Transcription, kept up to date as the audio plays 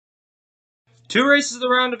2 races of the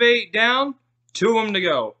round of 8 down, 2 of them to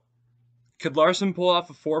go. Could Larson pull off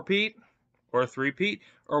a 4-peat or a 3-peat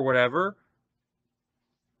or whatever?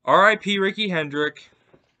 R.I.P. Ricky Hendrick.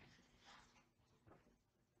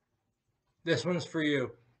 This one's for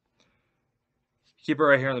you. Keep it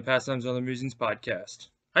right here on the Pastimes and Other Musings podcast.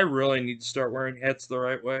 I really need to start wearing hats the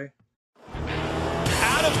right way.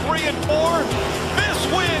 Out of 3 and 4, this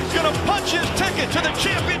win's going to punch his ticket to the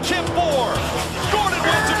championship 4. Gordon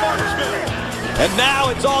wins at Martinsville. And now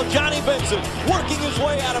it's all Johnny Benson working his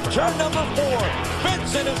way out of turn number 4.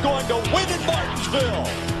 Benson is going to win at Martinsville.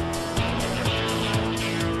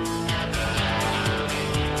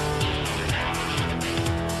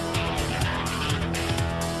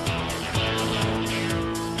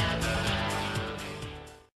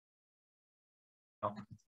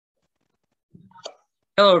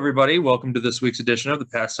 Hello, everybody. Welcome to this week's edition of the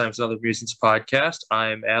Pastimes and Other Musings podcast.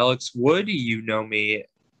 I'm Alex Wood. You know me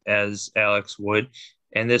as Alex Wood.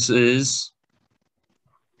 And this is...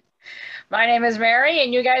 My name is Mary,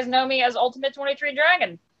 and you guys know me as Ultimate 23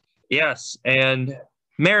 Dragon. Yes, and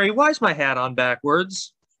Mary, why is my hat on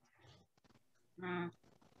backwards?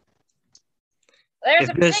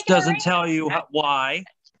 If this doesn't tell you why.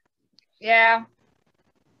 Yeah.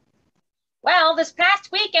 Well, this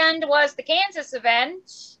past weekend was the Kansas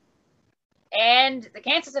event, and the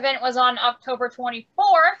Kansas event was on October 24th,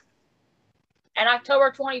 and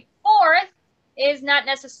October 24th is not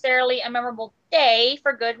necessarily a memorable day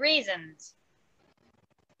for good reasons.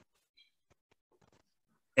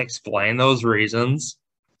 Explain those reasons.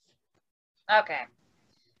 Okay.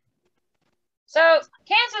 So,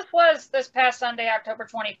 Kansas was this past Sunday, October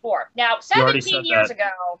 24th. Now, 17 years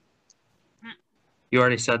ago... You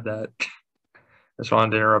already said that. Just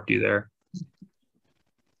wanted to interrupt you there.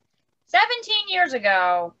 17 years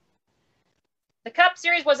ago, the Cup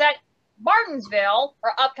Series was at Martinsville,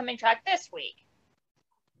 our upcoming track this week.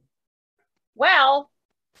 Well,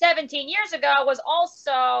 17 years ago was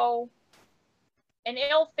also an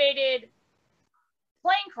ill-fated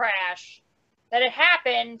plane crash that had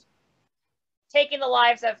happened, taking the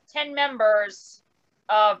lives of 10 members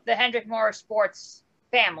of the Hendrick Motorsports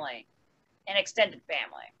family, an extended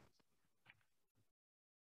family.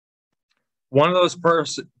 One of those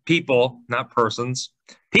people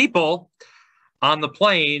on the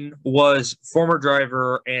plane was former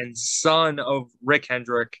driver and son of Rick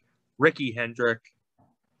Hendrick, Ricky Hendrick.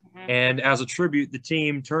 Mm-hmm. And as a tribute, the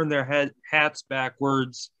team turned their hats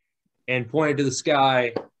backwards and pointed to the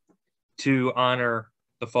sky to honor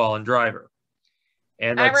the fallen driver.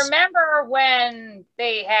 And I remember when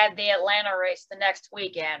they had the Atlanta race the next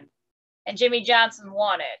weekend and Jimmy Johnson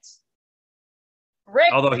won it.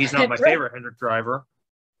 Although he's not my favorite Hendrick driver.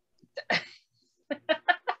 Yeah,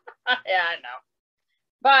 I know.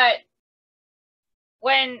 But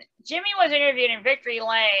when Jimmy was interviewed in Victory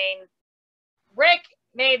Lane, Rick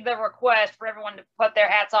made the request for everyone to put their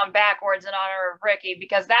hats on backwards in honor of Ricky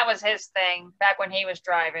because that was his thing back when he was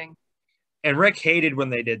driving. And Rick hated when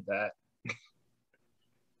they did that.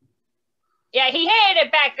 Yeah, he hated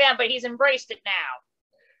it back then, but he's embraced it now.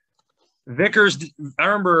 Vickers, I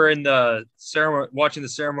remember in the ceremony, watching the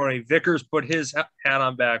ceremony, Vickers put his hat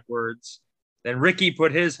on backwards. Then Ricky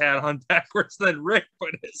put his hat on backwards. Then Rick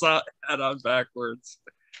put his hat on backwards.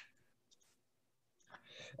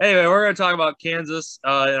 Anyway, we're going to talk about Kansas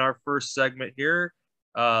in our first segment here.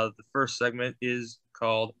 The first segment is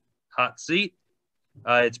called Hot Seat.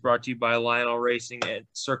 It's brought to you by Lionel Racing and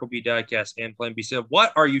Circle B Diecast and Plan B Sale.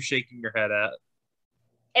 What are you shaking your head at?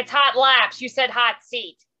 It's Hot Laps. You said Hot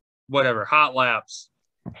Seat. Whatever, hot laps.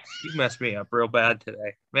 You messed me up real bad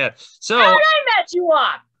today, man. So how did I mess you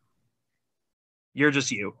up? You're just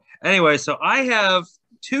you. Anyway, so I have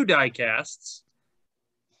 2 diecasts.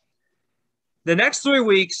 The next 3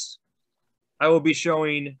 weeks, I will be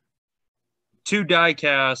showing 2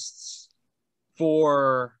 diecasts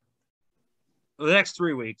for the next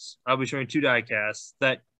 3 weeks. I'll be showing 2 diecasts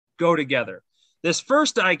that go together. This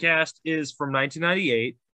first diecast is from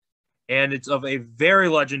 1998. And it's of a very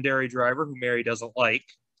legendary driver who Mary doesn't like.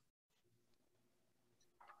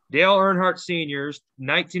 Dale Earnhardt Sr.'s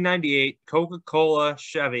 1998 Coca-Cola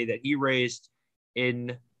Chevy that he raced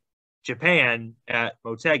in Japan at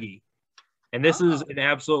Motegi. And this is an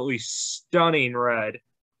absolutely stunning red.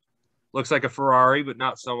 Looks like a Ferrari, but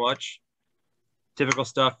not so much. Typical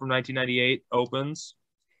stuff from 1998 opens.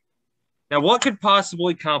 Now, what could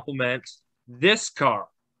possibly complement this car?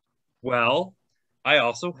 Well, I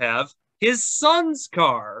also have his son's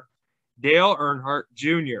car, Dale Earnhardt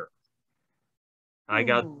Jr. I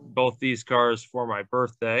got both these cars for my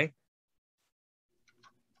birthday.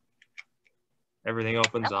 Everything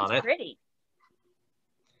opens on it. Pretty.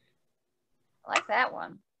 like that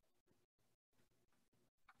one.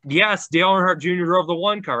 Yes, Dale Earnhardt Jr. drove the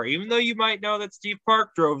 1 car. Even though you might know that Steve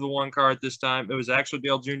Park drove the 1 car at this time, it was actually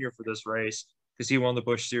Dale Jr. for this race because he won the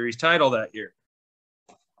Busch Series title that year.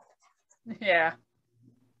 Yeah.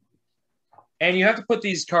 And you have to put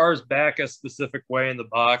these cars back a specific way in the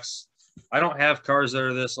box. I don't have cars that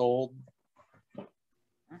are this old.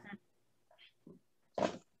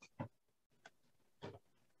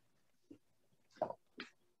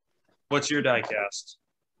 What's your diecast?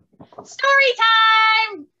 Story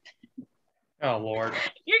time! Oh Lord.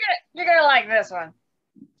 You're gonna like this one.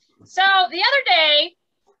 So the other day,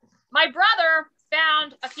 my brother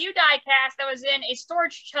found a few diecasts that was in a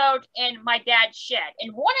storage tote in my dad's shed.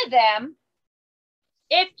 And one of them,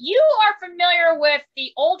 if you are familiar with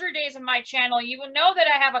the older days of my channel, you will know that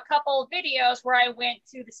I have a couple of videos where I went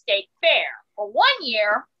to the state fair. For 1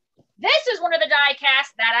 year, this is one of the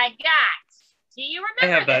diecasts that I got. Do you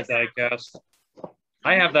remember I have that diecast.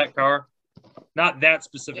 I have that car. Not that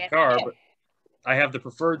specific car, but I have the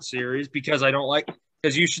preferred series because I don't like,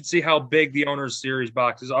 because you should see how big the owner's series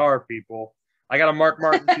boxes are, people. I got a Mark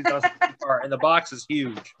Martin 2002 car, and the box is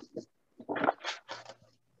huge.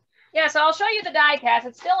 Yeah, so I'll show you the diecast.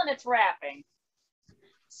 It's still in its wrapping.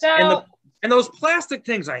 So and those plastic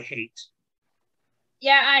things I hate.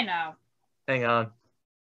 Yeah, I know. Hang on.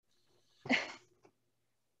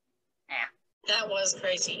 That was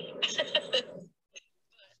crazy.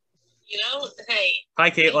 You know, hey.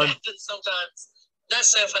 Hi, Caitlin. It happens sometimes. That's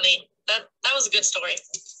so funny. That was a good story.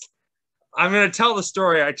 I'm going to tell the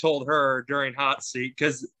story I told her during Hot Seat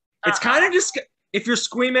because it's kind of just, if you're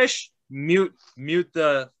squeamish, mute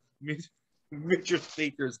your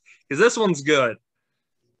speakers because this one's good.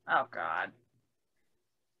 Oh, God.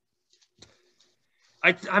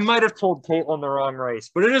 I might have told Caitlin the wrong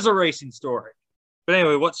race, but it is a racing story. But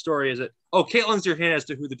anyway, what story is it? Oh, Caitlin's your hint as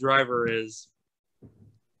to who the driver is.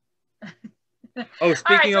 Oh,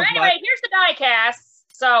 speaking of... Anyway, here's the diecast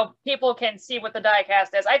so people can see what the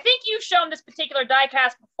diecast is. I think you've shown this particular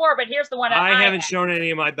diecast before, but here's the one I haven't shown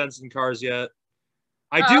any of my Benson cars yet.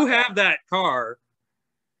 I do have that car.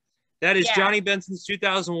 That is Johnny Benson's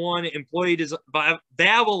 2001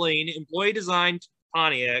 Valvoline employee-designed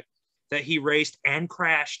Pontiac that he raced and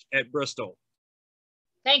crashed at Bristol.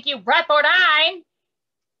 Thank you, Brett Bodine.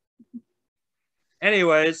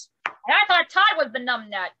 Anyways. And I thought Todd was the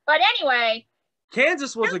numbnut. But anyway.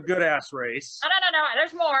 Kansas was a good-ass race. No.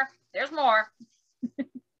 There's more. There's more.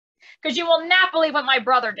 Because you will not believe what my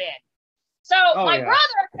brother did. So my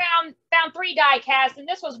brother found 3 diecasts, and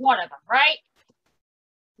this was one of them, right?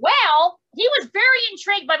 Well, he was very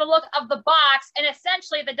intrigued by the look of the box and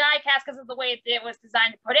essentially the diecast because of the way it was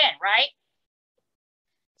designed to put in, right?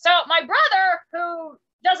 So my brother, who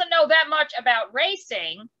doesn't know that much about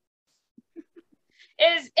racing,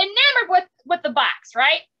 is enamored with the box,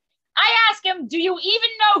 right? I ask him, do you even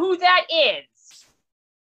know who that is?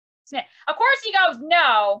 Of course he goes,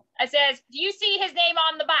 no. I says, do you see his name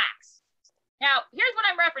on the box? Now, here's what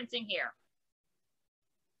I'm referencing here.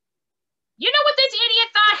 You know what this idiot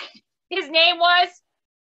thought his name was?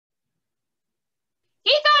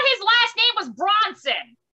 He thought his last name was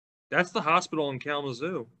Bronson. That's the hospital in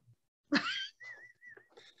Kalamazoo.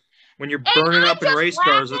 When you're burning up in race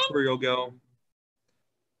cars, that's where you'll go.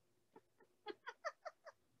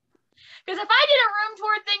 Because if I did a room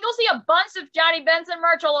tour thing, you'll see a bunch of Johnny Benson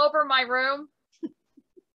merch all over my room.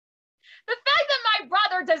 The fact that my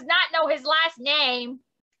brother does not know his last name.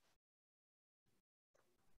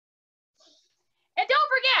 And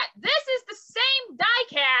don't forget, this is the same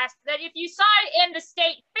diecast that if you saw it in the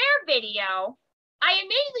state fair video, I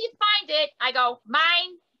immediately find it, I go,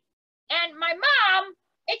 mine. And my mom,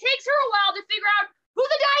 it takes her a while to figure out who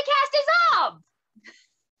the diecast is of.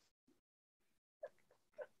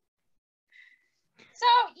 So,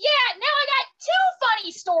 yeah, now I got 2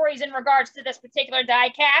 funny stories in regards to this particular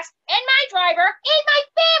diecast and my driver and my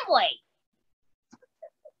family.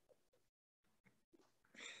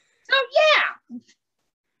 So, yeah.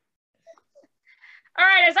 All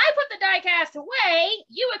right, as I put the diecast away,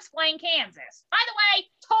 you explain Kansas. By the way,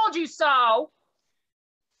 told you so.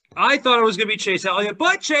 I thought it was going to be Chase Elliott,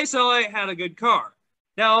 but Chase Elliott had a good car.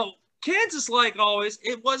 Now, Kansas, like always,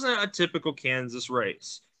 it wasn't a typical Kansas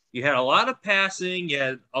race. You had a lot of passing. You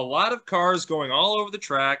had a lot of cars going all over the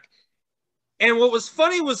track. And what was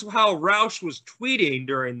funny was how Roush was tweeting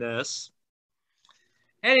during this.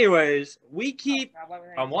 Anyways,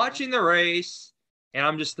 I'm watching the race, and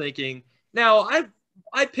I'm just thinking, now,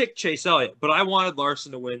 I picked Chase Elliott, but I wanted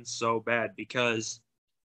Larson to win so bad because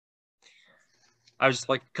I was just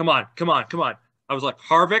like, come on. I was like,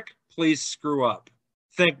 Harvick, please screw up.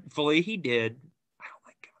 Thankfully, he did. I don't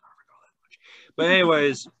like Kevin Harvick all that much. But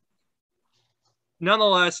anyways,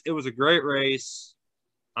 nonetheless, it was a great race.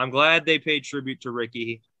 I'm glad they paid tribute to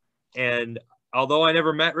Ricky. And although I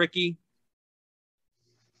never met Ricky,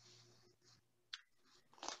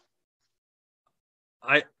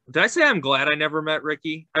 did I say I'm glad I never met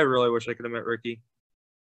Ricky? I really wish I could have met Ricky.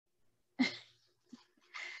 I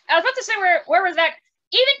was about to say, where was that?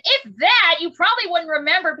 Even if that, you probably wouldn't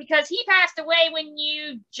remember because he passed away when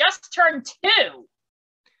you just turned 2.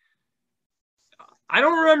 I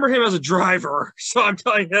don't remember him as a driver, so I'm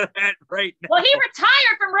telling you that right now. Well, he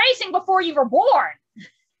retired from racing before you were born.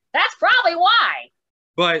 That's probably why.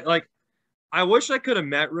 But, like, I wish I could have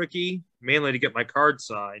met Ricky, mainly to get my card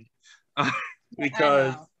signed,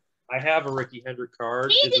 because I have a Ricky Hendrick card.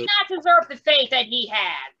 He did not deserve the fate that he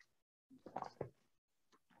had.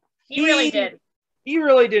 He really did. He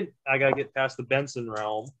really did. I got to get past the Benson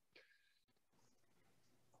realm.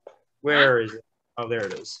 Where is it? Oh, there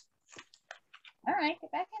it is. All right,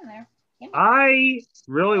 get back in there. I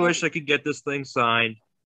really wish I could get this thing signed.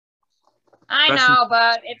 I know,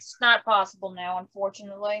 but it's not possible now,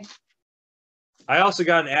 unfortunately. I also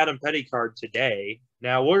got an Adam Petty card today.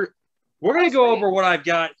 Now we're going to go over what I've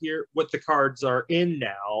got here, what the cards are in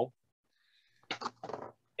now.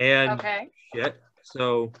 And shit.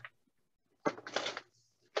 So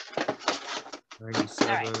 97.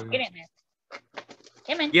 All right, get in there.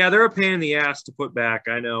 Yeah, they're a pain in the ass to put back.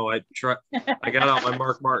 I know. I got out my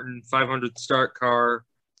Mark Martin 500 start car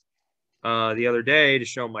the other day to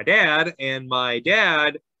show my dad, and my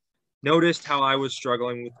dad noticed how I was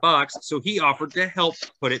struggling with box, so he offered to help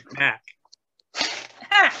put it back.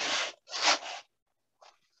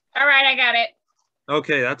 All right, I got it.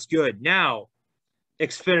 Okay, that's good. Now,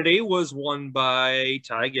 Xfinity was won by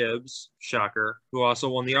Ty Gibbs, shocker, who also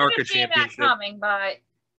won the ARCA championship. That coming, but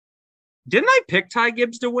didn't I pick Ty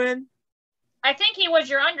Gibbs to win? I think he was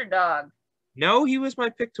your underdog. No, he was my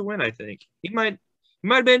pick to win. I think he might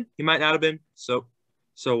have been. He might not have been. So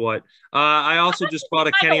what? I also just bought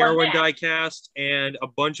a Kenny Irwin diecast and a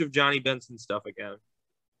bunch of Johnny Benson stuff again.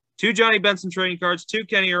 2 Johnny Benson trading cards, 2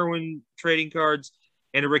 Kenny Irwin trading cards,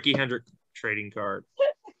 and a Ricky Hendrick trading card.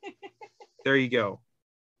 There you go.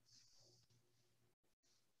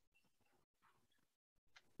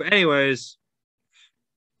 But anyways,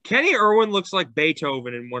 Kenny Irwin looks like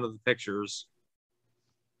Beethoven in one of the pictures.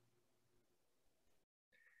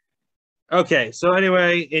 Okay, so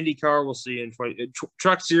anyway, IndyCar we'll see in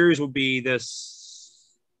Truck Series will be this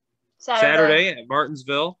Saturday at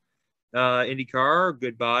Martinsville. IndyCar,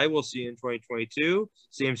 goodbye. We'll see you in 2022.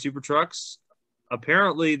 CM Super Trucks.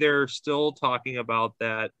 Apparently, they're still talking about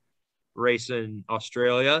that race in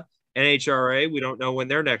Australia. NHRA, we don't know when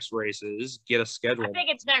their next race is. Get a schedule. I think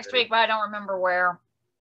it's next week, but I don't remember where.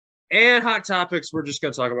 And Hot Topics, we're just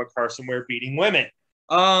going to talk about Carson Ware beating women.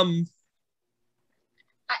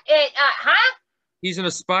 He's an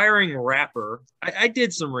aspiring rapper. I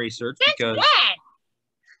did some research because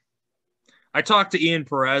I talked to Ian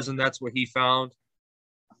Perez, and that's what he found.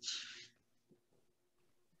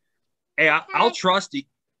 Hey, I'll trust. Did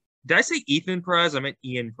I say Ethan Perez? I meant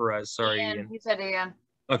Ian Perez. Sorry, Ian. He said Ian.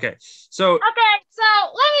 Okay, so let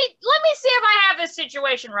me see if I have this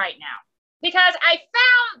situation right now, because I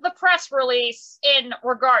found the press release in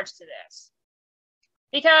regards to this.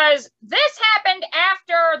 Because this happened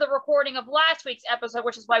after the recording of last week's episode,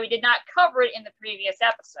 which is why we did not cover it in the previous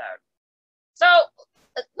episode. So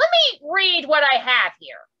let me read what I have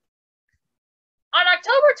here. On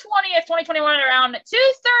October 20th, 2021, around 2:30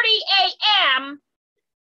 a.m.,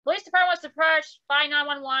 police department was approached by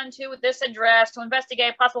 911 to this address to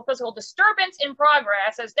investigate possible physical disturbance in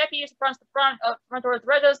progress. As deputies approached the front door of the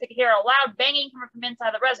residence, they could hear a loud banging coming from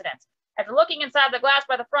inside the residence. After looking inside the glass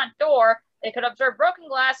by the front door, they could observe broken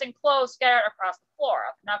glass and clothes scattered across the floor.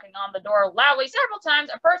 After knocking on the door loudly several times,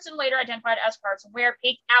 a person later identified as Carson Ware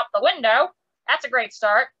peeked out the window. That's a great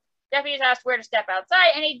start. Deputies asked Ware to step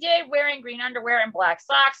outside, and he did, wearing green underwear and black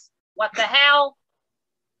socks. What the hell?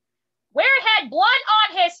 Ware had blood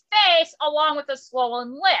on his face along with a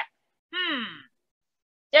swollen lip.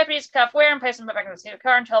 Deputies cuffed Ware and placed him back in the seat of the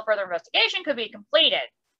car until further investigation could be completed.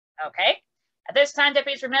 Okay. At this time,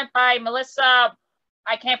 deputies were met by Melissa,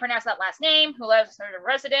 I can't pronounce that last name, who lives in her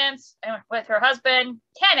residence, and with her husband,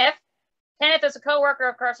 Kenneth. Kenneth is a co-worker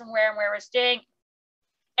of Carson Ware, and Ware was staying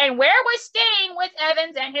with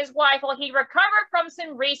Evans and his wife while he recovered from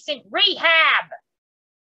some recent rehab.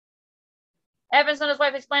 Evans and his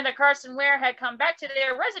wife explained that Carson Ware had come back to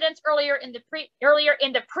their residence earlier in the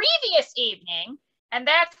previous evening, and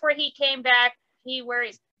that's where he came back. He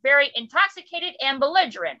was very intoxicated and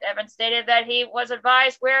belligerent. Evans stated that he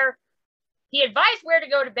advised Ware to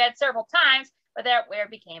go to bed several times, but that Ware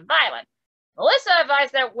became violent. Melissa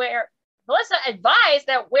advised that Ware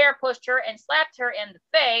pushed her and slapped her in the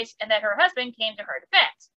face, and that her husband came to her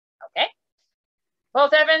defense. Okay.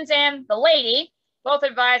 Both Evans and the lady both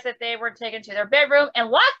advised that they were taken to their bedroom and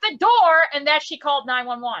locked the door, and that she called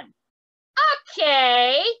 911.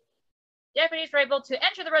 Okay. Deputies were able to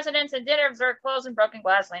enter the residence and did observe clothes and broken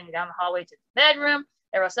glass laying down the hallway to the bedroom.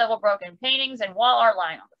 There were several broken paintings and wall art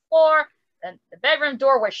lying on the floor. Then the bedroom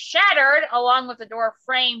door was shattered, along with the door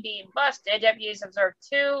frame being busted. Deputies observed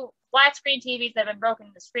 2 flat screen TVs that had been broken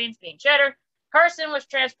and the screens being shattered. Carson was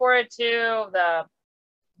transported to the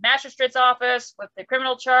magistrate's office with the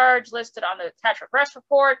criminal charge listed on the attached arrest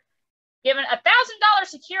report. Given a $1,000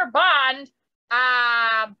 secure bond.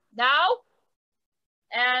 No.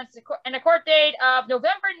 And a court date of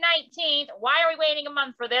November 19th. Why are we waiting a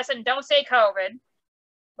month for this? And don't say COVID.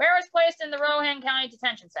 Ware was placed in the Rowan County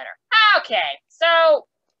Detention Center. Okay, so a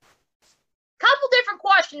couple different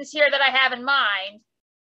questions here that I have in mind,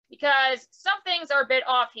 because some things are a bit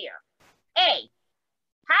off here. A,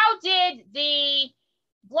 how did the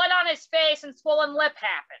blood on his face and swollen lip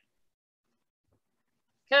happen?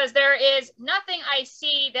 Because there is nothing I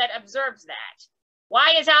see that observes that.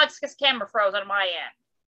 Why is Alex's camera froze on my end?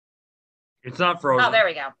 It's not frozen. Oh, there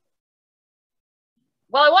we go.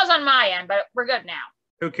 Well, it was on my end, but we're good now.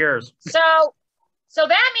 Who cares? So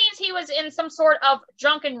that means he was in some sort of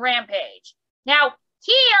drunken rampage. Now,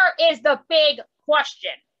 here is the big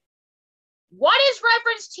question. What is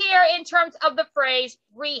referenced here in terms of the phrase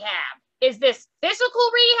rehab? Is this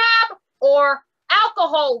physical rehab or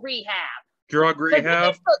alcohol rehab? Drug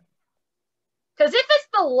rehab? Because if it's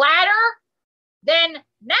the latter, then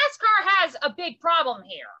NASCAR has a big problem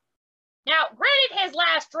here. Now, granted, his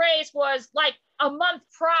last race was like a month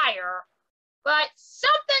prior, but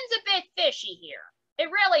something's a bit fishy here.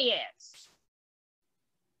 It really is.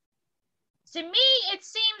 To me, it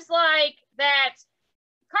seems like that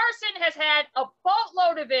Carson has had a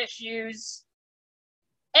boatload of issues.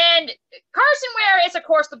 And Carson Ware is, of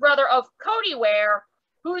course, the brother of Cody Ware,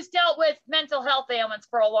 who's dealt with mental health ailments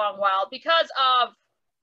for a long while because of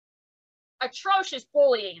atrocious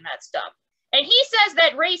bullying and that stuff. And he says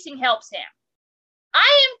that racing helps him.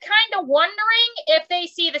 I am kind of wondering if they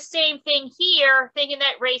see the same thing here, thinking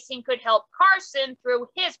that racing could help Carson through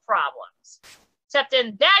his problems. Except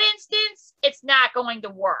in that instance, it's not going to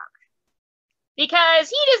work. Because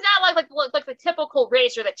he does not look like the typical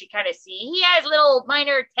racer that you kind of see. He has a little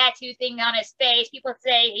minor tattoo thing on his face. People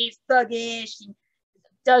say he's thuggish, he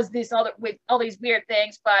does this with all these weird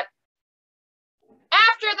things. But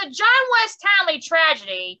after the John West Townley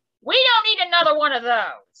tragedy, we don't need another one of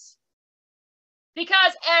those.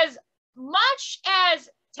 Because as much as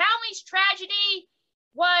Townley's tragedy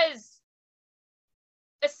was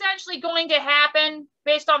essentially going to happen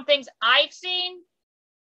based on things I've seen,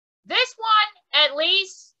 this one, at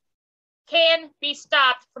least, can be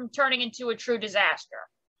stopped from turning into a true disaster.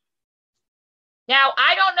 Now,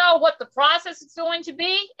 I don't know what the process is going to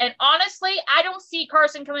be, and honestly, I don't see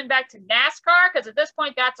Carson coming back to NASCAR, because at this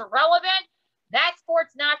point, that's irrelevant. That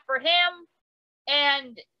sport's not for him,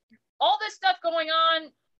 and all this stuff going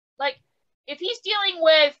on, like, if he's dealing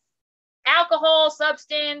with alcohol,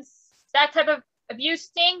 substance, that type of abuse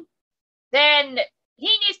thing, then he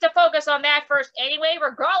needs to focus on that first anyway,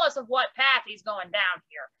 regardless of what path he's going down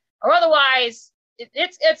here. Or otherwise,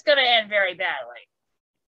 it's going to end very badly.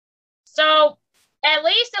 So, at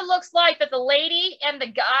least it looks like that the lady and the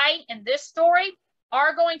guy in this story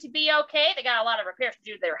are going to be okay. They got a lot of repairs to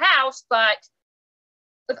do to their house, but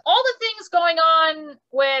with all the things going on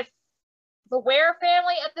with the Ware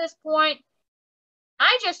family at this point,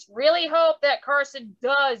 I just really hope that Carson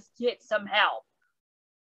does get some help.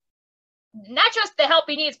 Not just the help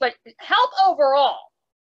he needs, but help overall.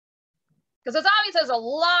 Because it's obvious there's a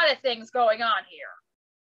lot of things going on here.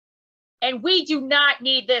 And we do not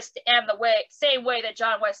need this to end the same way that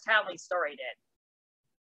John West Townley's story did.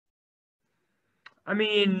 I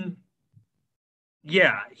mean,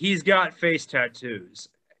 yeah, he's got face tattoos.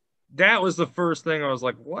 That was the first thing I was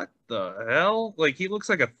like, what the hell? Like, he looks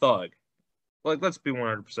like a thug. Like, let's be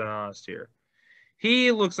 100% honest here.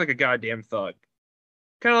 He looks like a goddamn thug.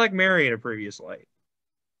 Kind of like Mary in a previous life.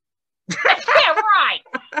 Yeah, right.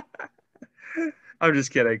 I'm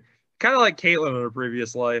just kidding. Kind of like Caitlyn in a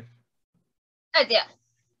previous life.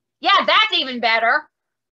 Yeah, that's even better.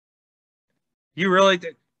 You really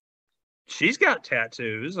did. She's got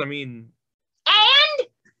tattoos. I mean, I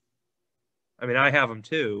have them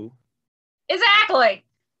too. Exactly.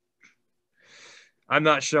 I'm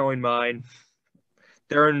not showing mine.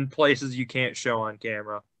 They're in places you can't show on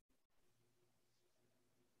camera.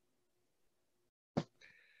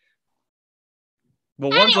 Well,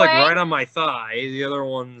 one's like Anyway. right on my thigh. The other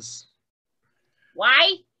one's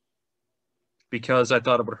Why? because I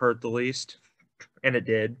thought it would hurt the least. And it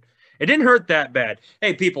did. It didn't hurt that bad.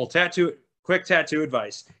 Hey, people, quick tattoo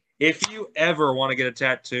advice. If you ever want to get a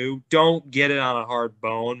tattoo, don't get it on a hard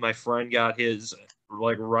bone. My friend got his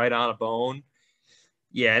like right on a bone.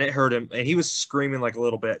 Yeah, and it hurt him. And he was screaming like a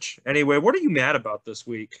little bitch. Anyway, what are you mad about this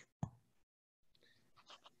week?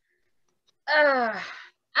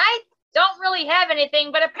 I don't really have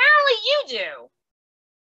anything, but apparently you do.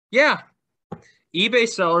 Yeah. eBay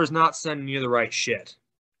sellers not sending you the right shit.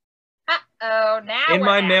 Uh-oh, now In what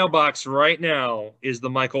my happened? mailbox right now is the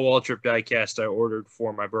Michael Waltrip diecast I ordered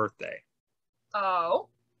for my birthday. Oh.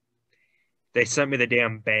 They sent me the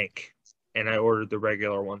damn bank, and I ordered the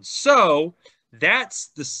regular one. So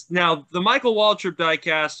that's now the Michael Waltrip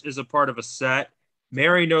diecast is a part of a set.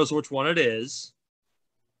 Mary knows which one it is.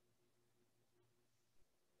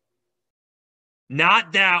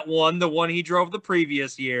 Not that one, the one he drove the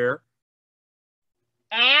previous year.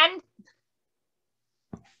 And?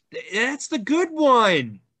 That's the good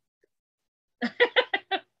one.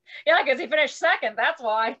 Yeah, because he finished second, that's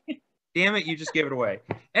why. Damn it, you just gave it away.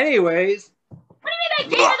 Anyways. What do you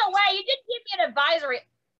mean I gave it away? You did give me an advisory.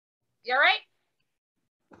 You all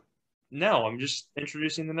right? No, I'm just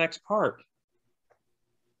introducing the next part.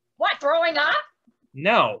 What, throwing up?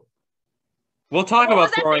 No. We'll talk What about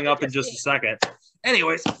was that throwing thing up you in just just a second.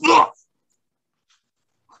 Anyways.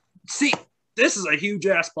 See, this is a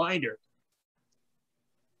huge-ass binder.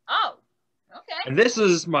 Oh, okay. And this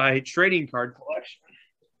is my trading card collection.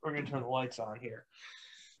 We're going to turn the lights on here.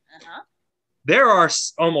 Uh-huh. There are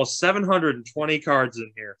almost 720 cards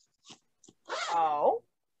in here. Oh.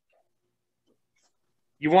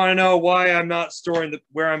 You want to know why I'm not storing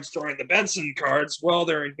where I'm storing the Benson cards? Well,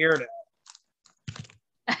 they're in here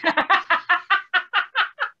now.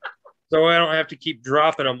 So I don't have to keep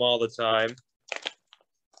dropping them all the time.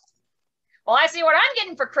 Well, I see what I'm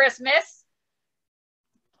getting for Christmas.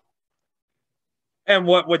 And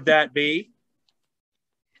what would that be?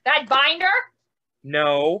 That binder?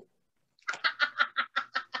 No.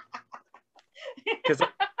 Because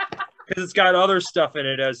it's got other stuff in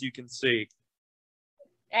it, as you can see.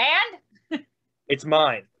 And? It's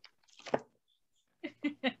mine.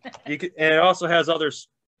 And it also has others.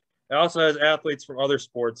 It also has athletes from other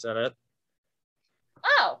sports in it.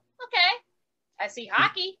 Oh, okay. I see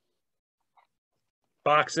hockey.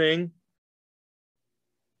 Boxing,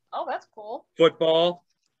 Oh, that's cool. football,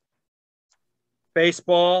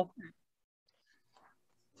 baseball.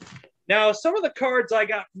 Now, some of the cards I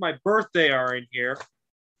got for my birthday are in here.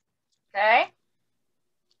 Okay.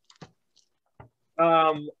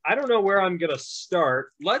 I don't know where I'm going to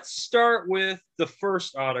start. Let's start with the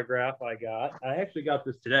first autograph I got. I actually got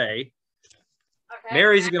this today. Okay.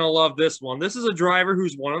 Mary's going to love this one. This is a driver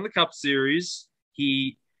who's won on the Cup Series.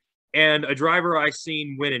 And a driver I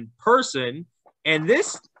seen win in person. And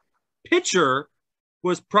this picture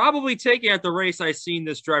was probably taken at the race I seen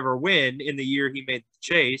this driver win in the year he made the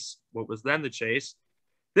Chase. What was then the Chase?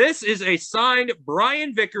 This is a signed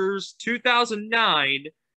Brian Vickers 2009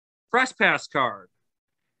 press pass card.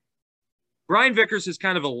 Brian Vickers is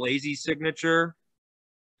kind of a lazy signature,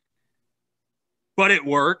 but it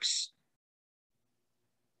works.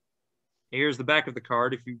 Here's the back of the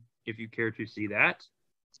card if you care to see that.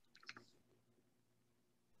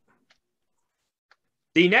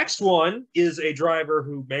 The next one is a driver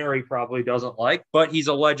who Mary probably doesn't like, but he's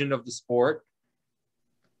a legend of the sport.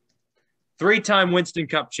 3-time Winston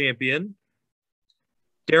Cup champion,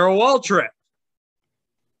 Darrell Waltrip.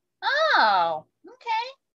 Oh, okay.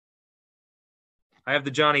 I have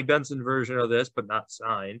the Johnny Benson version of this, but not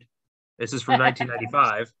signed. This is from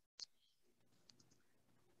 1995.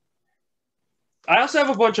 I also have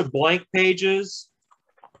a bunch of blank pages.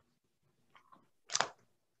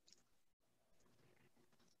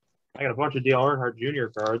 I got a bunch of Dale Earnhardt Jr.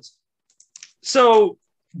 cards. So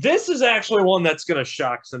this is actually one that's going to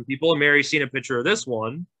shock some people. And Mary's seen a picture of this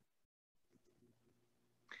one.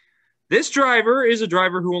 This driver is a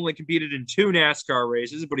driver who only competed in 2 NASCAR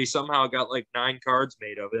races, but he somehow got like 9 cards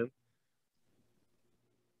made of him.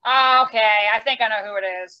 Okay, I think I know who it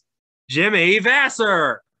is. Jimmy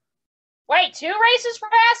Vasser. Wait, 2 races for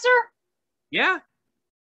Vassar? Yeah,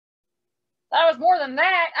 That was more than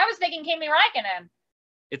that. I was thinking Kimi Räikkönen.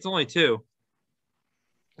 it's only 2.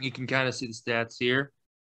 You can kind of see the stats here.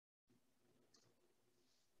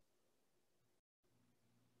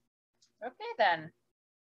 Okay, then.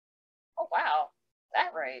 Oh, wow.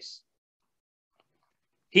 That race.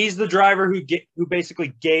 He's the driver who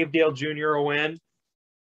basically gave Dale Jr. a win.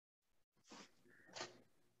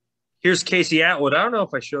 Here's Casey Atwood. I don't know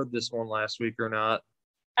if I showed this one last week or not.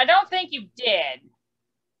 I don't think you did.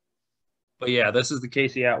 But yeah, this is the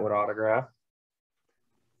Casey Atwood autograph.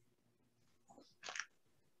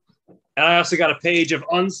 And I also got a page of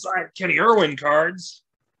unsigned Kenny Irwin cards.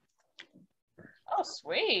 Oh,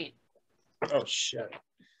 sweet. Oh, shit.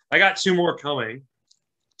 I got 2 more coming.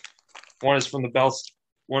 One is from the Bells.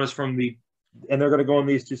 One is from the, and they're going to go in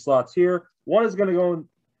these 2 slots here. One is going to go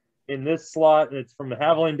in this slot, and it's from the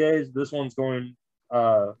Haviland days. This one's going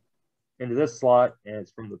into this slot, and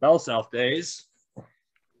it's from the Bell South days.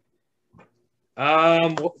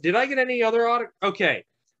 Did I get any other autograph? Okay.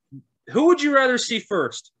 Who would you rather see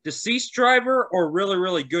first? Deceased driver or really,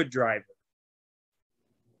 really good driver?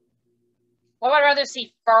 What would I rather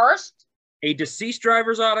see first? A deceased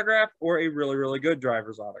driver's autograph or a really, really good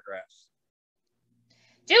driver's autograph?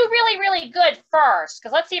 Do really, really good first,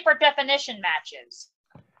 because let's see if our definition matches.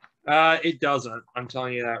 It doesn't. I'm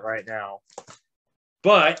telling you that right now.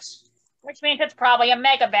 But Which means it's probably a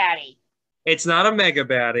mega baddie. it's not a mega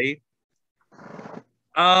baddie.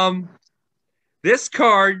 This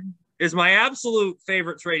card is my absolute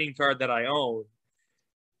favorite trading card that I own.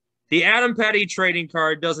 The Adam Petty trading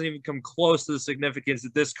card doesn't even come close to the significance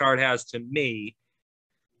that this card has to me.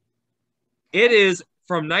 It is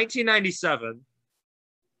from 1997,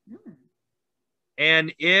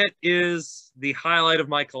 and it is the highlight of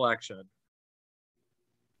my collection.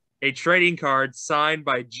 A trading card signed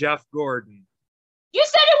by Jeff Gordon. You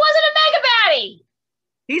said it wasn't a mega baddie!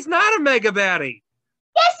 He's not a mega baddie.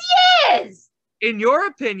 Yes, he is! In your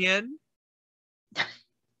opinion,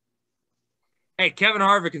 hey, Kevin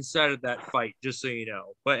Harvick decided that fight, just so you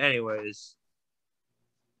know. But anyways,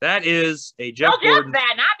 that is a Jeff Gordon.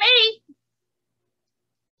 That, not me.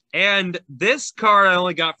 And this card I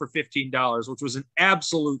only got for $15, which was an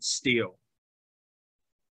absolute steal.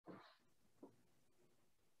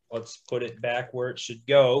 Let's put it back where it should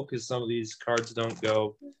go, because some of these cards don't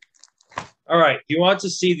go. All right, you want to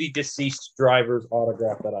see the deceased driver's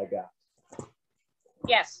autograph that I got?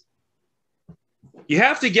 Yes. You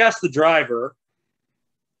have to guess the driver.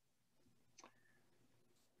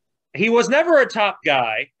 He was never a top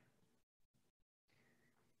guy.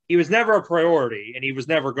 He was never a priority, and he was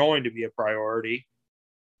never going to be a priority.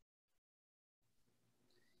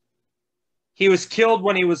 He was killed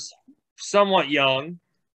when he was somewhat young.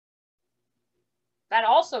 That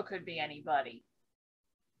also could be anybody.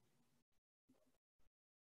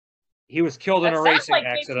 He was killed in a racing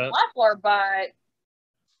accident. Leffler, but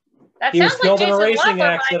that he was sounds killed like in a Jason racing Leffler,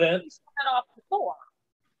 accident. off before.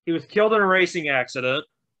 He was killed in a racing accident.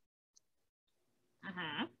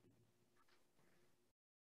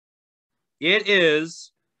 It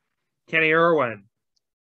is Kenny Irwin.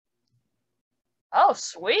 Oh,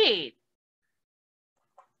 sweet.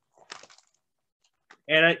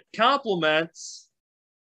 And it complements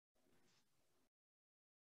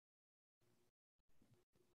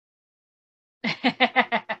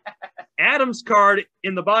Adam's card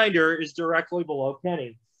in the binder is directly below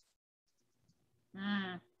Kenny.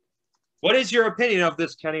 What is your opinion of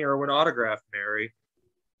this Kenny Irwin autograph, Mary?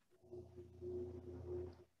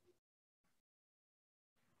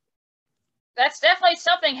 That's definitely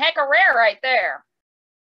something hecka rare right there.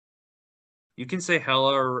 You can say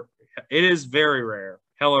hella. It is very rare.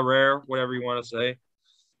 Hella rare, whatever you want to say.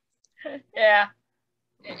 Yeah,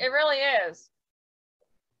 it really is.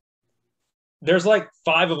 There's like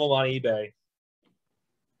 5 of them on eBay.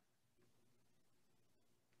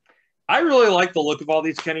 I really like the look of all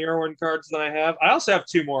these Kenny Irwin cards that I have. I also have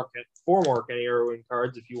 4 more Kenny Irwin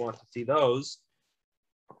cards if you want to see those.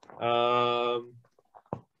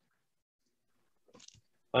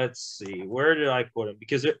 Let's see. Where did I put them?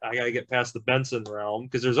 Because I got to get past the Benson realm,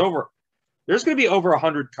 because there's going to be over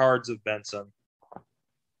 100 cards of Benson.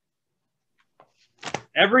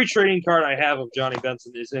 Every trading card I have of Johnny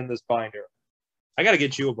Benson is in this binder. I got to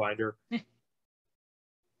get you a binder. Do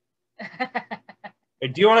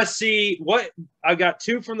you want to see what I've got?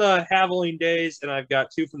 2 from the Haviland days, and I've got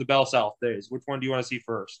 2 from the Bell South days. Which one do you want to see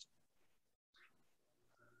first?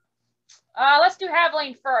 Let's do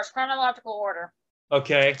Haviland first, chronological order.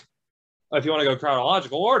 Okay. If you want to go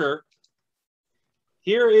chronological order,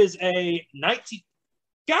 here is a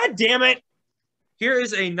God damn it! Here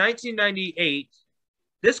is a 1998.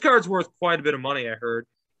 This card's worth quite a bit of money, I heard.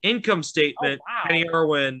 Income statement, Kenny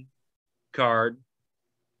Irwin card.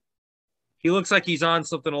 He looks like he's on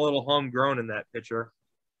something a little homegrown in that picture.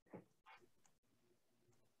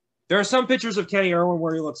 There are some pictures of Kenny Irwin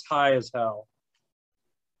where he looks high as hell.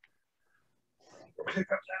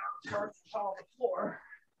 Pick up that card from the floor.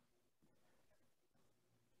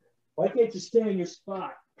 Why can't you stay in your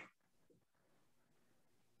spot?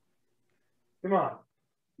 Come on.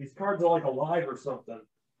 These cards are like alive or something.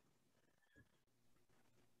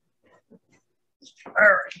 All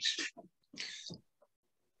right.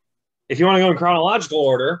 If you want to go in chronological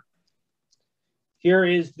order, here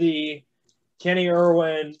is the Kenny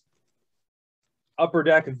Irwin Upper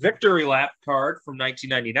Deck Victory Lap card from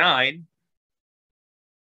 1999,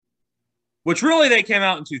 which really they came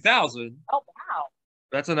out in 2000. Oh, wow.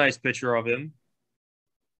 That's a nice picture of him.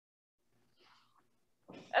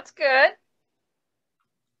 That's good.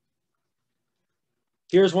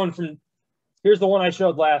 Here's the one I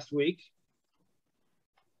showed last week.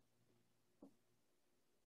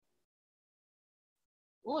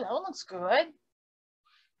 Ooh, that one looks good.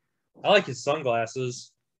 I like his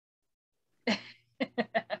sunglasses.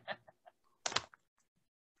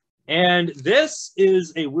 And this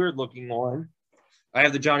is a weird looking one. I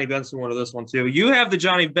have the Johnny Benson one of this one too. You have the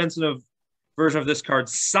Johnny Benson version of this card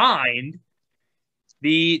signed.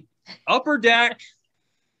 The Upper Deck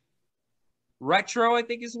Retro, I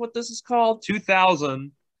think is what this is called,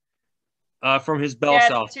 2000, from his Bell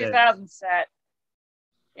South. 2000 set.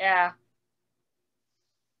 Yeah.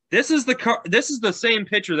 This is the same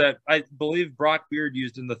picture that I believe Brock Beard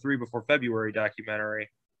used in the 3 Before February documentary.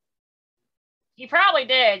 He probably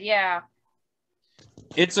did, yeah.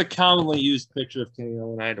 It's a commonly used picture of Kenny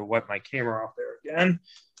Irwin. I had to wipe my camera off there again.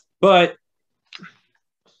 But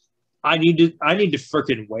I need to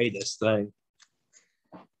freaking weigh this thing.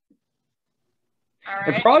 All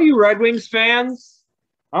right. And for all you Red Wings fans,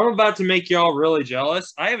 I'm about to make y'all really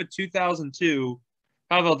jealous. I have a 2002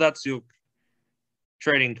 Pavel Datsyuk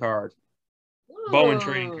trading card. Ooh. Bowman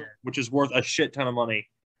trading card, which is worth a shit ton of money.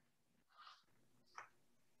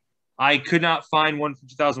 I could not find one from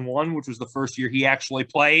 2001, which was the first year he actually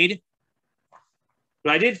played.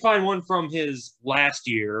 But I did find one from his last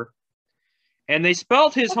year. And they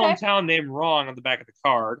spelled his hometown name wrong on the back of the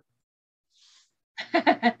card.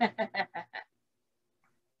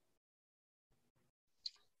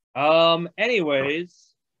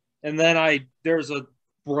 Anyways, and then there's a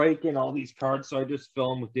break in all these cards, so I just fill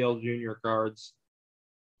them with Dale Jr. cards.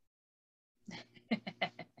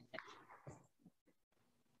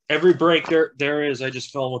 Every break there is, I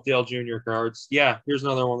just fill them with Dale Jr. cards. Yeah, here's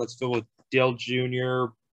another one that's filled with Dale Jr.,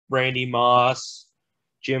 Randy Moss,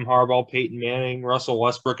 Jim Harbaugh, Peyton Manning, Russell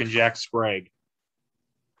Westbrook, and Jack Sprague.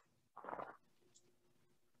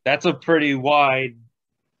 That's a pretty wide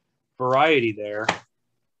variety there.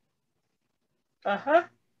 Uh-huh.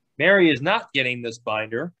 Mary is not getting this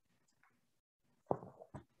binder.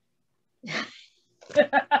 So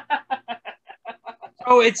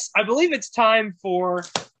I believe it's time for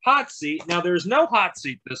hot seat. Now there's no hot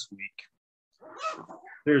seat this week.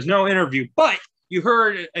 There's no interview, but you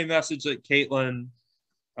heard a message that Caitlin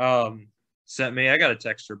sent me. I got to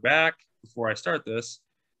text her back before I start this.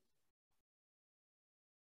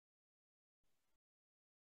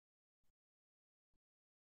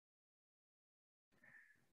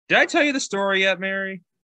 Did I tell you the story yet, Mary?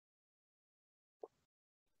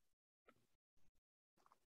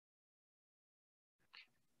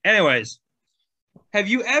 Anyways, have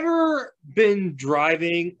you ever been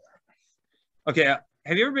driving? Okay,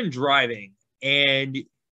 have you ever been driving and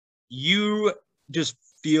you just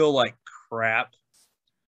feel like crap?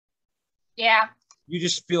 Yeah. You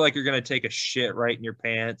just feel like you're going to take a shit right in your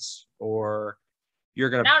pants, or you're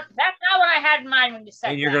going to... Now, that's not what I had in mind when you said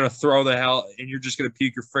that. And you're going to throw the hell... And you're just going to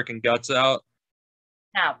puke your freaking guts out?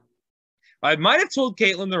 No. I might have told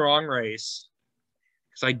Caitlin the wrong race,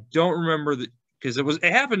 because I don't remember the... Because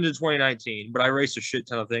it happened in 2019, but I raced a shit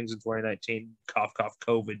ton of things in 2019. Cough, cough,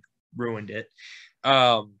 COVID ruined it.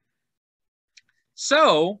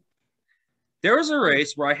 So there was a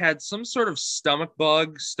race where I had some sort of stomach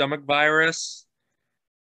virus,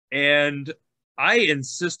 and I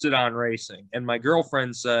insisted on racing. And my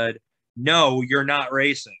girlfriend said, "No, you're not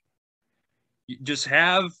racing. Just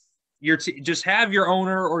have your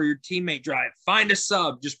owner or your teammate drive. Find a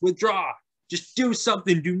sub. Just withdraw. Just do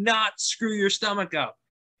something. Do not screw your stomach up."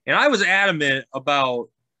 And I was adamant about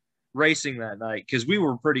racing that night because we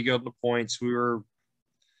were pretty good in the points. We were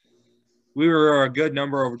a good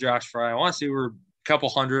number over Josh Fry. I want to say we were a couple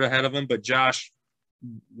hundred ahead of him, but Josh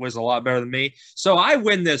was a lot better than me. So I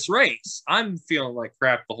win this race. I'm feeling like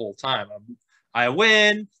crap the whole time. I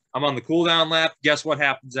win. I'm on the cool down lap. Guess what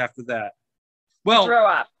happens after that? Well, throw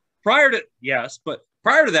up. Prior to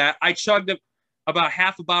that, I chugged about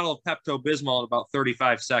half a bottle of Pepto-Bismol in about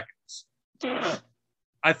 35 seconds.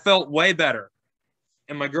 I felt way better.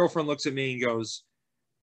 And my girlfriend looks at me and goes,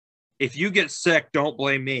 "If you get sick, don't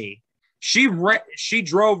blame me." She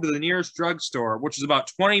drove to the nearest drugstore, which is about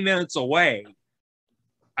 20 minutes away.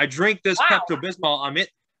 I drink this Pepto-Bismol.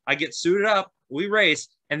 I get suited up. We race.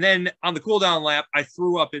 And then on the cool down lap, I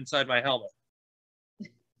threw up inside my helmet.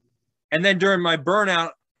 And then during my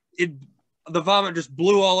burnout, the vomit just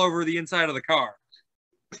blew all over the inside of the car.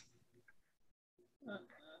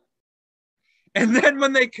 And then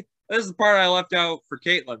when this is the part I left out for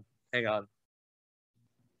Caitlin. Hang on.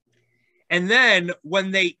 And then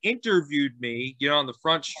when they interviewed me, on the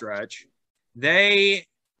front stretch, they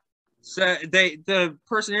said the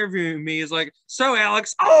person interviewing me is like, "So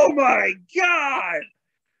Alex, oh my God,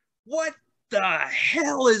 what the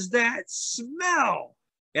hell is that smell?"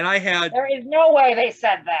 And I had There is no way they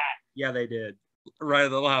said that. Yeah, they did. Right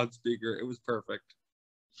at the loudspeaker. It was perfect.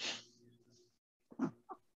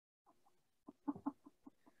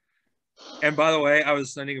 And by the way, I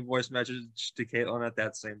was sending a voice message to Caitlin at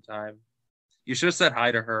that same time. You should have said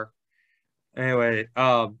hi to her. Anyway,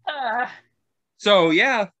 so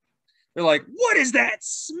yeah, they're like, "What is that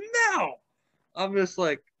smell?" I'm just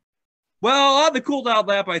like, well, on the cool down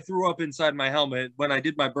lap, I threw up inside my helmet. When I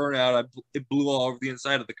did my burnout, it blew all over the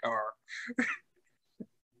inside of the car.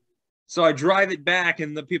 So I drive it back,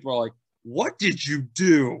 and the people are like, "What did you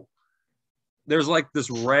do?" There's like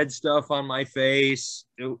this red stuff on my face.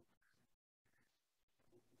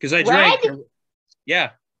 Because I drank. Red?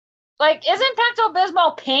 Yeah. Like, isn't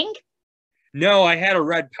Pepto-Bismol pink? No, I had a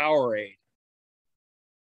red Powerade.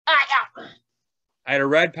 Yeah. I had a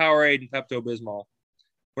red Powerade and Pepto-Bismol.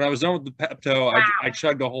 When I was done with the Pepto, Wow. I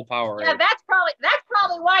chugged the whole Powerade. Yeah, that's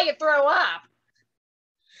probably why you throw up.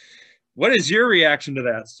 What is your reaction to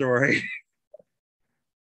that story?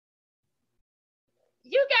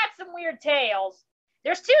 You got some weird tales.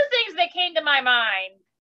 There's two things that came to my mind.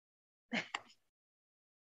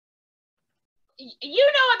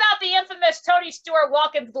 You know about the infamous Tony Stewart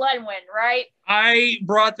Watkins Glenwin, right? I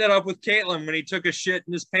brought that up with Caitlin when he took a shit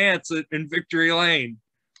in his pants in Victory Lane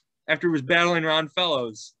after he was battling Ron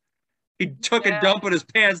Fellows. He took a dump in his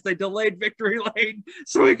pants. They delayed Victory Lane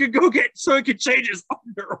so he could change his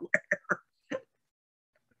underwear.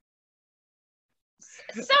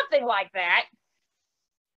 Something like that.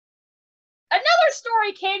 Another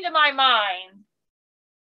story came to my mind.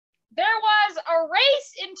 There was a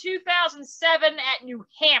race in 2007 at New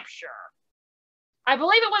Hampshire. I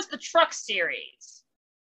believe it was the Truck Series.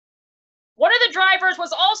 One of the drivers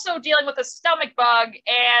was also dealing with a stomach bug,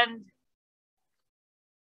 and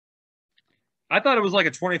I thought it was like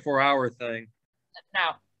a 24-hour thing.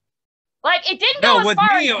 no. Like, it didn't go as with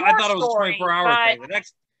far me, as your I thought it was a story, 24-hour thing.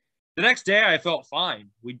 The next day, I felt fine.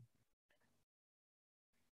 We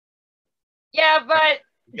but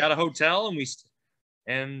got a hotel,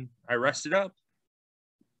 and I rested up.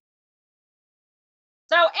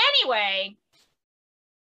 So anyway,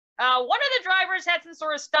 one of the drivers had some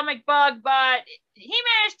sort of stomach bug, but he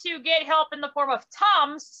managed to get help in the form of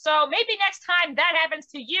Tums. So maybe next time that happens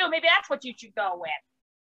to you, maybe that's what you should go with.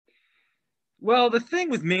 Well, the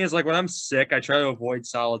thing with me is, like, when I'm sick, I try to avoid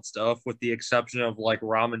solid stuff with the exception of, like,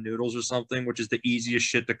 ramen noodles or something, which is the easiest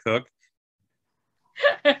shit to cook.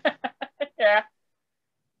 Yeah.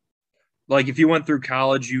 Like, if you went through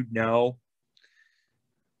college, you'd know.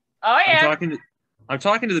 Oh, yeah. I'm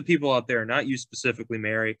talking to the people out there, not you specifically,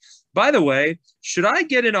 Mary. By the way, should I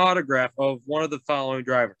get an autograph of one of the following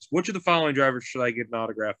drivers? Which of the following drivers should I get an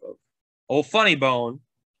autograph of? Old Funny Bone,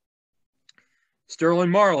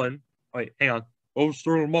 Sterling Marlin. Wait, hang on. Old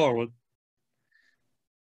Sterling Marlin.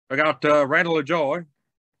 I got Randall LaJoy,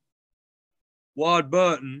 Wad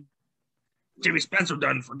Button, Jimmy Spencer,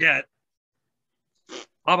 doesn't forget,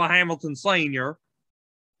 Bubba Hamilton Sr.,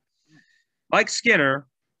 Mike Skinner,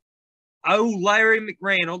 Larry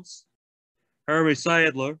McReynolds, Hermie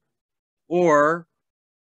Sadler, or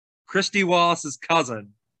Christy Wallace's cousin.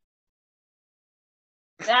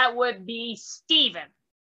 That would be Steven.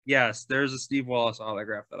 Yes, there's a Steve Wallace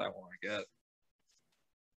autograph that I want to get.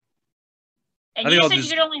 And you said you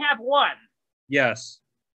could only have one. Yes.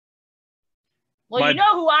 Well, you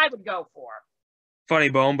know who I would go for. Funny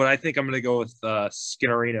Bone, but I think I'm going to go with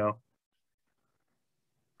Skinnerino.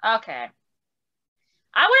 Okay.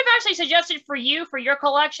 I would have actually suggested for your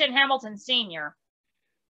collection, Hamilton Sr.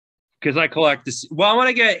 Because I collect this. Well, I want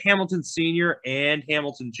to get Hamilton Sr. and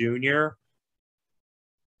Hamilton Jr.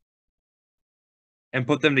 and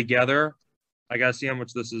put them together. I got to see how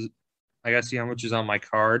much this is. I got to see how much is on my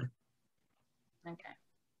card. Okay.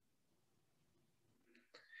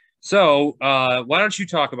 So, why don't you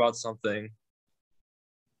talk about something?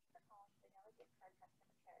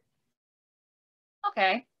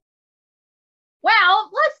 Okay.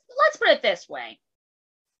 Well, let's put it this way.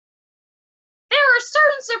 There are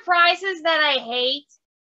certain surprises that I hate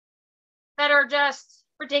that are just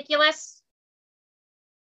ridiculous.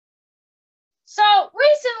 So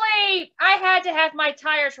recently, I had to have my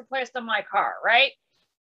tires replaced on my car, right?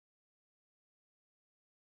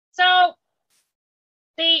 So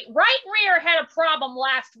the right rear had a problem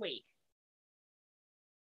last week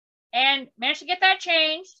and managed to get that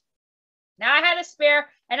changed. Now I had a spare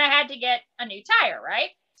and I had to get a new tire, right?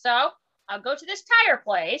 So I'll go to this tire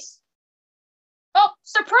place. Oh,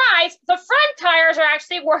 surprise! The front tires are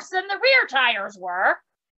actually worse than the rear tires were.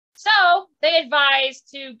 So they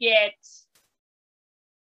advised to get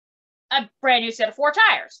a brand new set of 4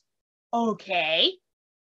 tires. Okay.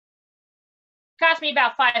 Cost me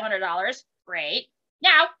about $500. Great.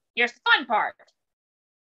 Now, here's the fun part.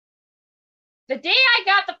 The day I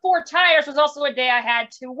got the 4 tires was also a day I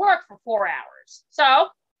had to work for 4 hours. So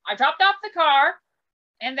I dropped off the car,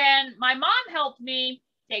 and then my mom helped me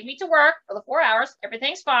take me to work for the 4 hours.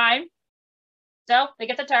 Everything's fine. So they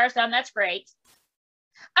get the tires done. That's great.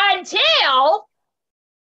 Until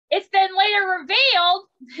it's then later revealed.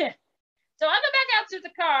 So I go back out to the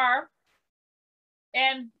car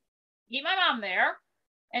and meet my mom there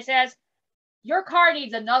and says, your car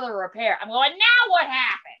needs another repair. I'm going, now what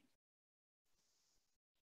happened?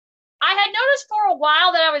 I had noticed for a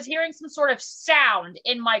while that I was hearing some sort of sound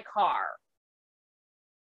in my car.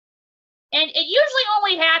 And it usually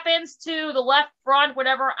only happens to the left front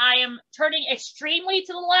whenever I am turning extremely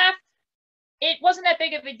to the left. It wasn't that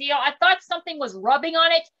big of a deal. I thought something was rubbing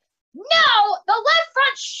on it. No, the left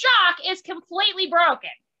front shock is completely broken.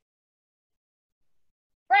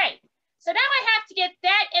 Right. So now I have to get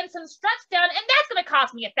that and some struts done, and that's going to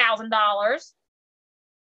cost me $1,000,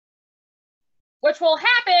 which will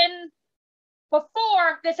happen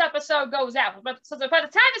before this episode goes out. So by the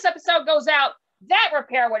time this episode goes out, that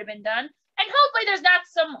repair would have been done, and hopefully there's not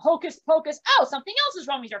some hocus pocus, oh, something else is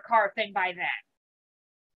wrong with your car thing by then.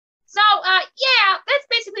 So, yeah, that's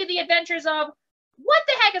basically the adventures of what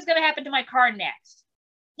the heck is going to happen to my car next.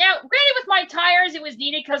 Now, granted, with my tires, it was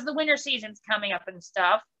needed because the winter season's coming up and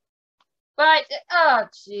stuff. But, oh,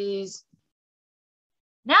 jeez.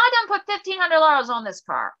 Now I done put $1,500 on this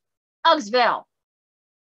car. Uggsville.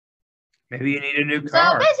 Maybe you need a new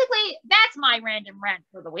car. So, basically, that's my random rant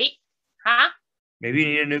for the week. Huh? Maybe you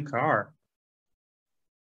need a new car.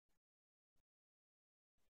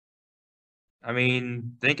 I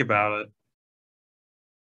mean, think about it.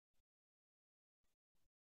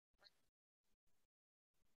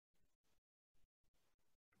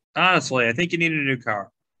 Honestly, I think you need a new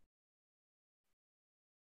car.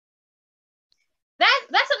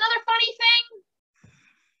 That's another funny thing.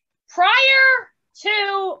 Prior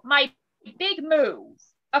to my big move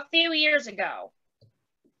a few years ago,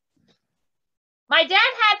 my dad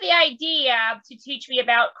had the idea to teach me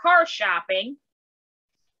about car shopping,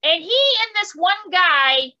 and he and this one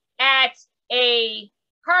guy at a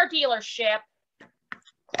car dealership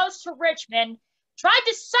close to Richmond tried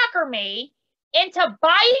to sucker me into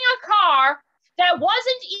buying a car that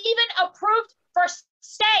wasn't even approved for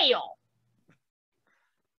sale.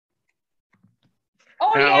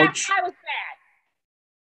 Oh, ouch. Yeah, I was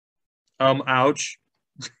mad. Ouch.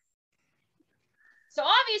 So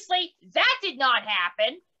obviously that did not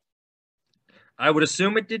happen. I would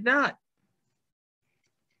assume it did not.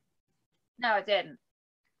 No, it didn't.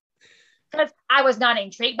 Because I was not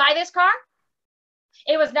intrigued by this car.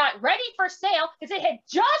 It was not ready for sale because it had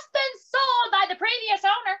just been sold by the previous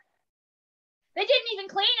owner. They didn't even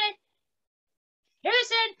clean it. Here they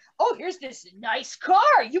said, oh, here's this nice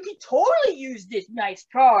car. You can totally use this nice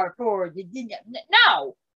car for the...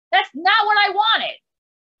 No, that's not what I wanted.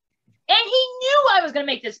 And he knew I was going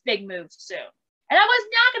to make this big move soon. And I was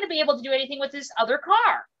not going to be able to do anything with this other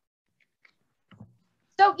car.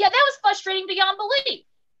 So, yeah, that was frustrating beyond belief.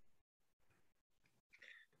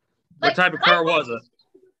 What type of car was it?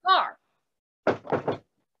 Car.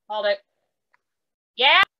 Called it.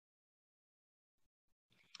 Yeah.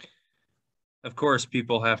 Of course,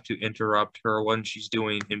 people have to interrupt her when she's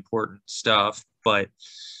doing important stuff, but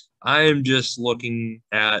I am just looking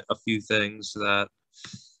at a few things that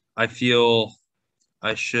I feel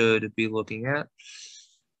I should be looking at.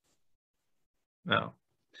 No.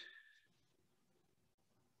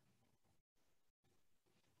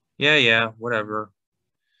 Yeah, whatever.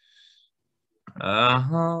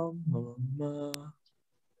 All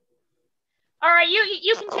right,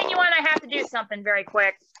 you continue on. I have to do something very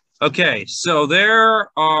quick. Okay, so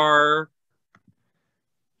there are...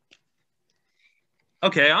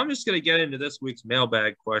 Okay, I'm just going to get into this week's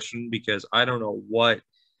mailbag question because I don't know what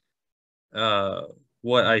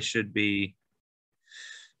I should be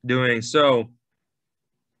doing. So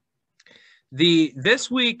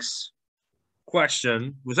this week's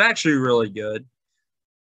question was actually really good.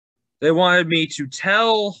 They wanted me to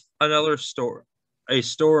tell another story, a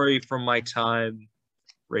story from my time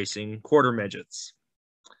racing quarter midgets.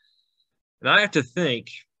 And I have to think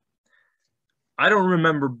I don't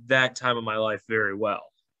remember that time of my life very well.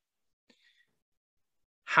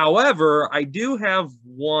 However, I do have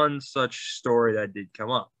one such story that did come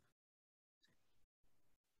up.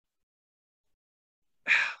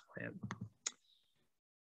 Man.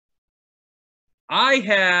 I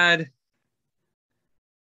had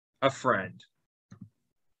a friend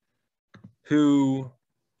who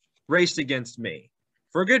raced against me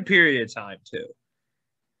for a good period of time, too.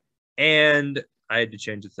 And I had to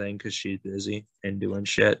change the thing because she's busy and doing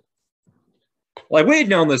shit. Like, we had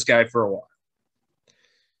known this guy for a while.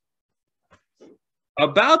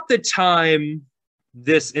 About the time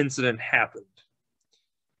this incident happened,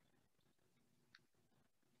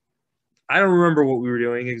 I don't remember what we were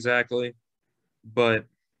doing exactly, but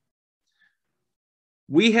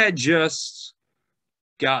we had just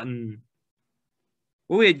gotten,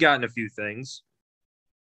 well, we had gotten a few things.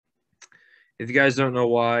 If you guys don't know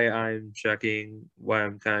why I'm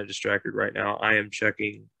kind of distracted right now, I am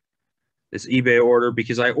checking this eBay order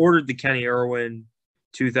because I ordered the Kenny Irwin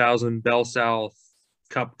 2000 Bell South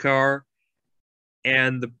Cup car,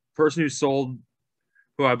 and the person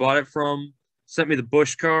who I bought it from sent me the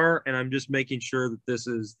Busch car, and I'm just making sure that this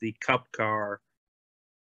is the Cup car.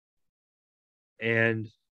 And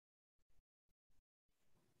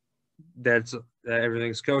that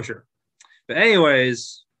everything's kosher. But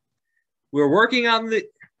anyways, we're working on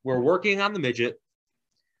the midget.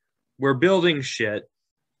 We're building shit.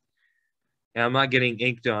 And I'm not getting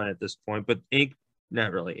ink done at this point, but ink,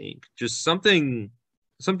 not really ink. Just something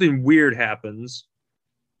weird happens.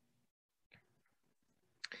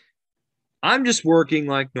 I'm just working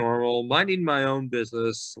like normal, minding my own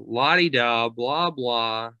business, la-di-da, blah,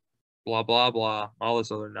 blah, blah, blah, blah, all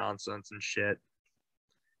this other nonsense and shit.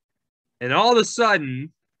 And all of a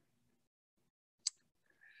sudden,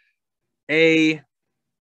 a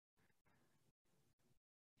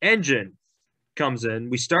engine comes in.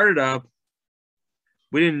 We started up.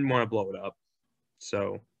 We didn't want to blow it up.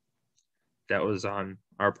 So that was on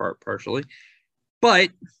our part partially.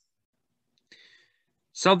 But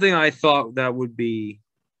something I thought that would be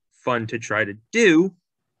fun to try to do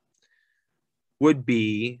would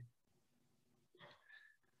be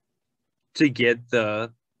to get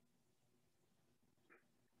the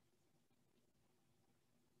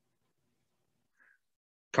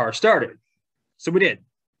car started. So we did.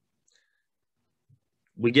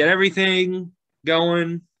 We get everything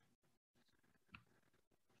going.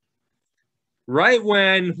 Right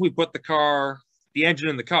when we put the engine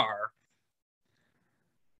in the car,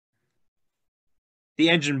 the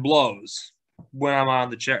engine blows when I'm on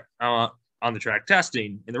the track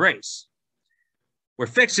testing in the race. We're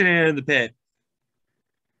fixing it in the pit,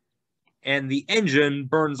 and the engine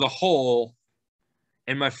burns a hole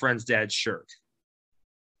in my friend's dad's shirt.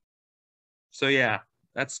 So yeah,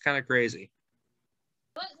 that's kind of crazy.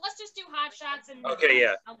 Let's just do hot shots and okay,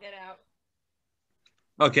 yeah. I'll get out.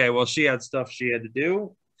 Okay, well, she had stuff she had to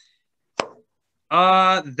do.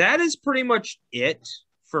 That is pretty much it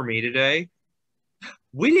for me today.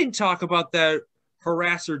 We didn't talk about that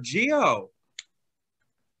harasser Geo.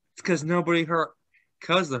 It's because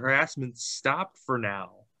because the harassment stopped for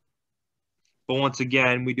now. But once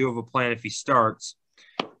again, we do have a plan if he starts.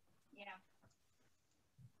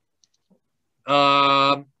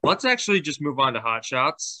 Let's actually just move on to hot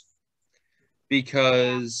shots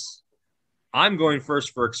because I'm going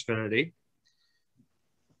first for Xfinity.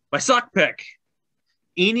 My suck pick,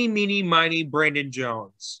 eeny, meeny, miny, Brandon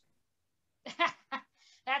Jones.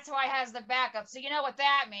 That's why he has the backup. So you know what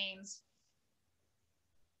that means.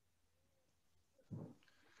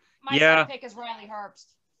 My suck pick is Riley Herbst.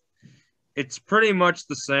 It's pretty much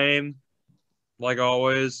the same, like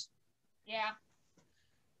always. Yeah.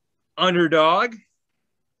 Underdog.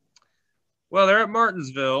 Well, they're at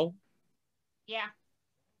Martinsville. Yeah.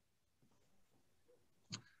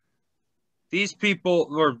 These people,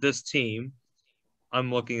 or this team,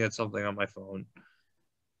 I'm looking at something on my phone.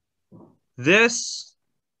 This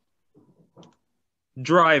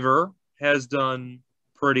driver has done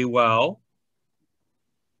pretty well.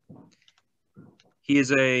 He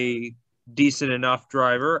is a decent enough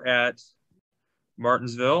driver at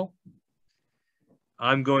Martinsville.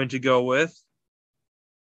 I'm going to go with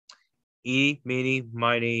eeny, meeny,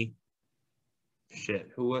 miny. Shit,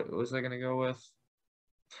 what was I going to go with?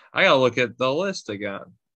 I got to look at the list again.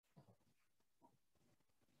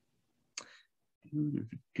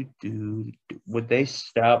 Would they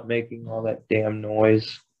stop making all that damn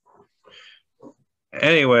noise?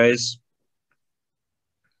 Anyways.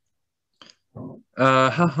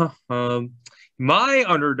 My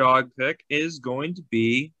underdog pick is going to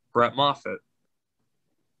be Brett Moffitt.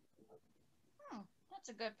 That's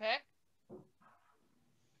a good pick.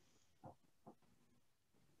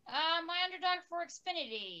 My underdog for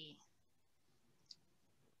Xfinity.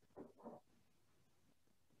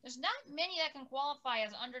 There's not many that can qualify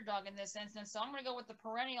as underdog in this instance, so I'm going to go with the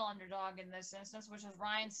perennial underdog in this instance, which is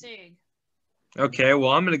Ryan Sieg. Okay,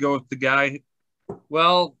 well, I'm going to go with the guy.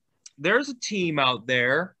 Well, there's a team out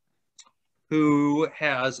there who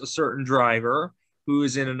has a certain driver who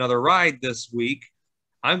is in another ride this week.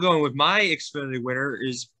 I'm going with my Xfinity winner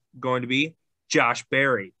is going to be Josh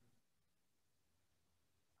Berry.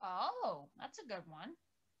 Oh, that's a good one.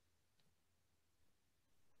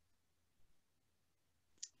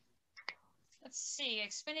 Let's see,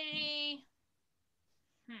 Xfinity.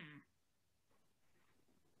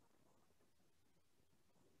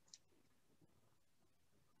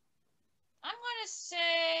 I'm going to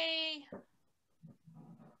say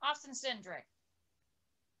Austin Cindric.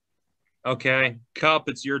 Okay, Cup,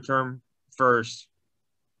 it's your turn first.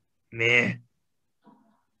 Meh.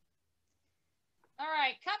 All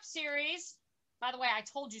right, Cup Series. By the way, I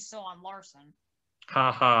told you so on Larson.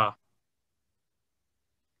 Ha ha.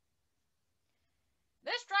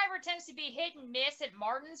 This driver tends to be hit and miss at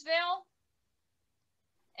Martinsville.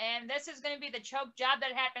 And this is going to be the choke job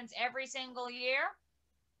that happens every single year.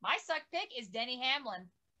 My suck pick is Denny Hamlin.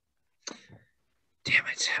 Damn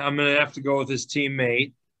it. I'm going to have to go with his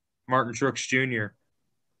teammate, Martin Truex Jr.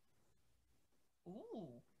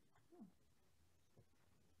 Ooh.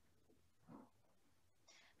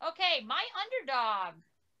 Okay, my underdog.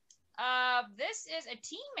 This is a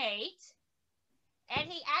teammate, and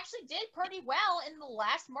he actually did pretty well in the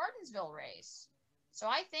last Martinsville race. So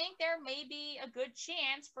I think there may be a good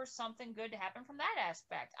chance for something good to happen from that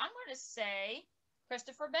aspect. I'm going to say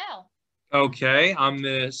Christopher Bell. Okay, I'm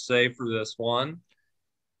going to say for this one,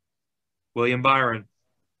 William Byron.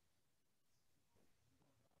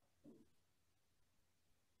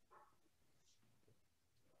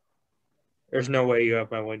 There's no way you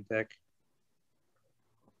have my win pick.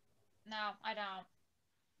 No, I don't.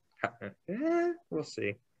 We'll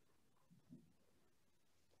see.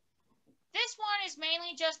 This one is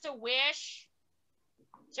mainly just a wish,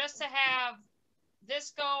 just to have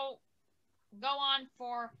this go on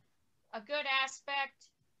for a good aspect.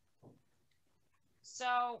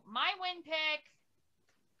 So my win pick,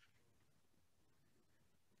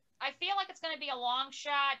 I feel like it's going to be a long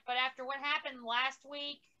shot, but after what happened last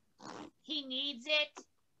week, he needs it.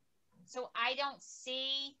 So I don't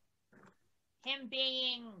see him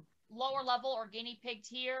being lower level or guinea pigged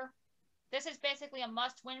here. This is basically a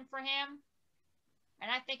must win for him,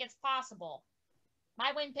 and I think it's possible.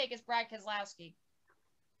 My win pick is Brad Keselowski.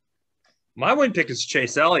 My win pick is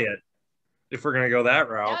Chase Elliott, if we're going to go that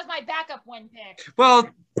route. That was my backup win pick. Well,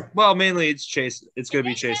 mainly it's Chase. It's going to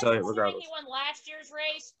be Chase Elliott regardless. He won last year's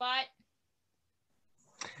race, but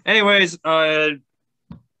anyways,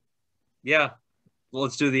 yeah,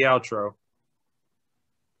 let's do the outro.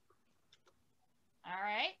 All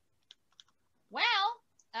right. Well,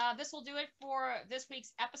 this will do it for this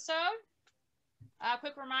week's episode. A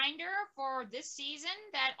quick reminder for this season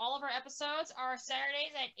that all of our episodes are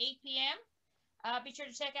Saturdays at 8 p.m. Be sure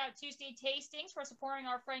to check out Tuesday Tastings for supporting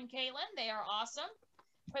our friend Caitlin. They are awesome.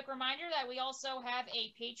 Quick reminder that we also have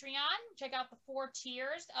a Patreon. Check out the 4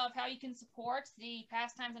 tiers of how you can support the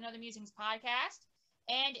Pastimes and Other Musings podcast.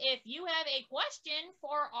 And if you have a question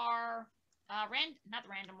for our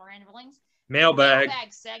ramblings, mailbag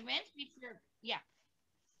segment,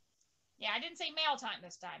 I didn't say mail time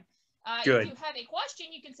this time. Good. If you have a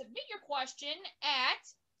question, you can submit your question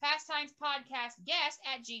at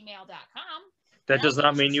pastimesPodcastguest@gmail.com. That does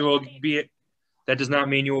not mean you will be. That does not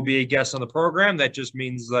mean you will be a guest on the program. That just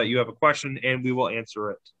means that you have a question and we will answer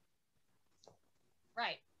it.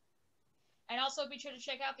 Right. And also be sure to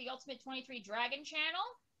check out the Ultimate 23 Dragon channel.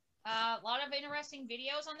 A lot of interesting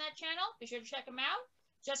videos on that channel. Be sure to check them out.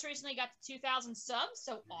 Just recently got to 2,000 subs,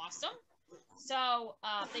 so awesome. So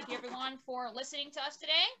thank you everyone for listening to us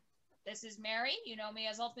today. This is Mary. You know me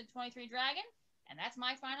as Ultimate 23 Dragon, and that's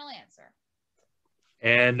my final answer.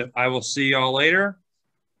 And I will see y'all later.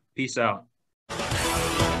 Peace out.